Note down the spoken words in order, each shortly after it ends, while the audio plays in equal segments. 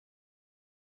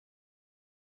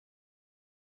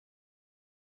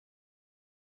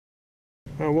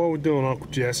What we doing, Uncle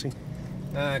Jesse?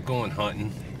 Going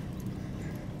hunting.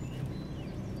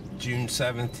 June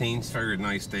 17th, figured a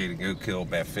nice day to go kill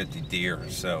about 50 deer or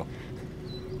so.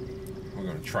 We're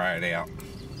gonna try it out.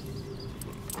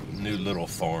 New little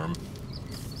farm.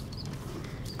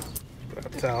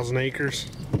 About 1,000 acres.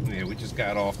 Yeah, we just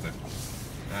got off the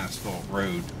asphalt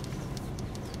road.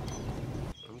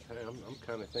 I'm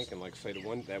kind of thinking, like, say,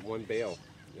 that one bale,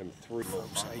 them 3.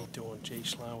 Folks, how you doing? Jay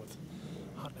Sloan with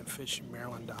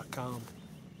huntingandfishingmaryland.com.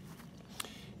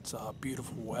 It's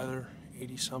beautiful weather,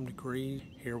 80-some degrees.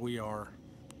 Here we are,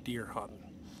 deer hunting.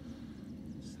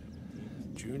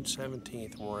 June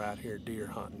 17th, and we're out here deer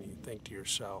hunting. You think to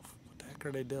yourself, what the heck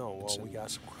are they doing? Well, we got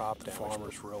some crop damage. The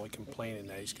farmer's really complaining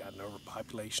that he's got an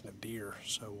overpopulation of deer,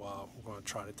 so we're going to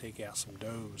try to take out some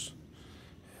does.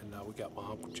 And we got my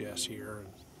Uncle Jess here,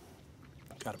 and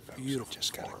got a beautiful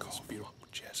farm. It's beautiful. Uncle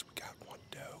Jess, we got one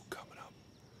doe coming up.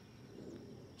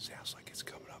 Sounds like it's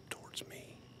coming up towards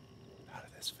me out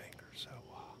of this finger, so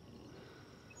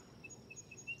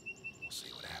we'll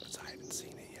see what happens. I haven't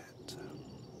seen it yet, so.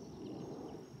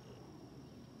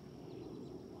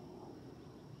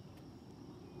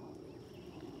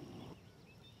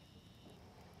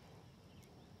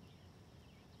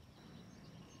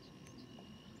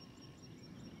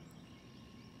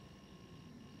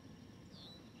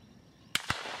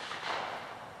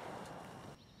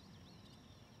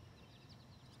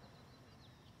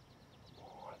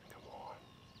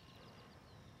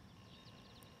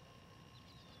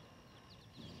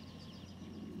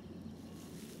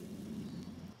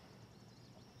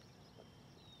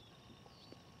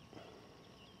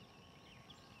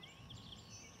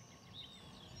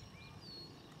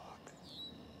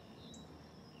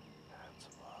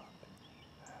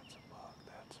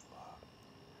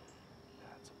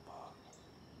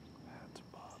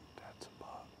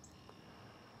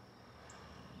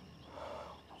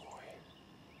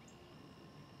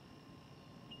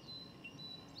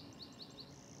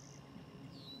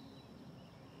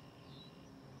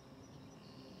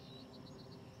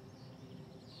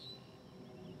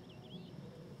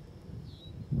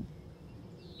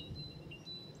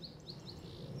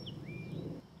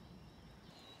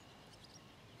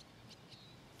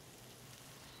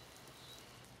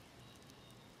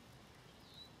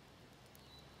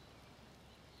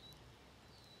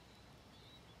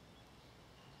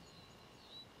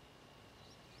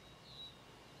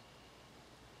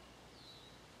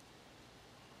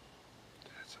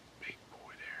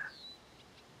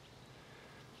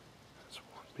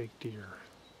 Big deer.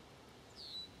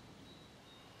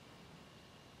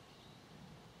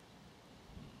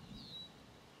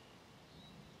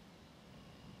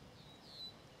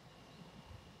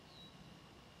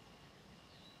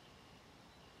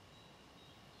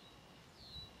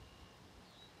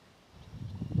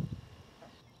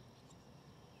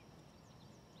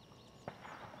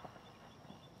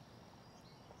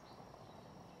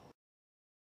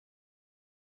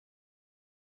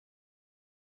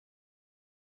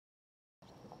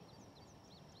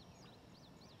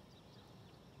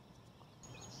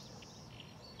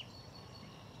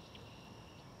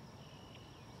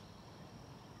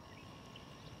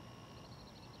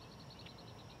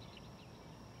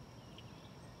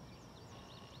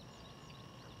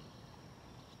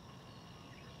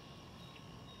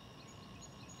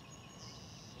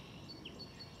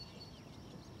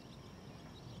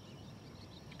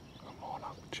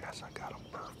 Jess, I got him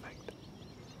perfect.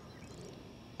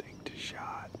 Take the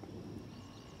shot.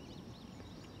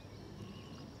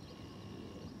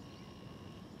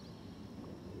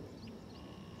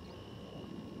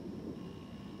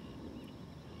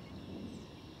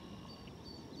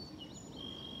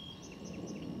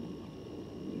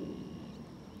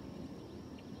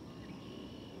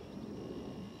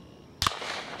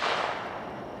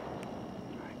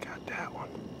 I got that one.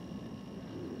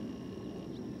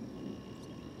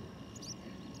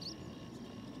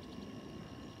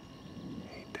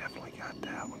 Got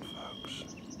that one,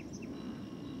 folks.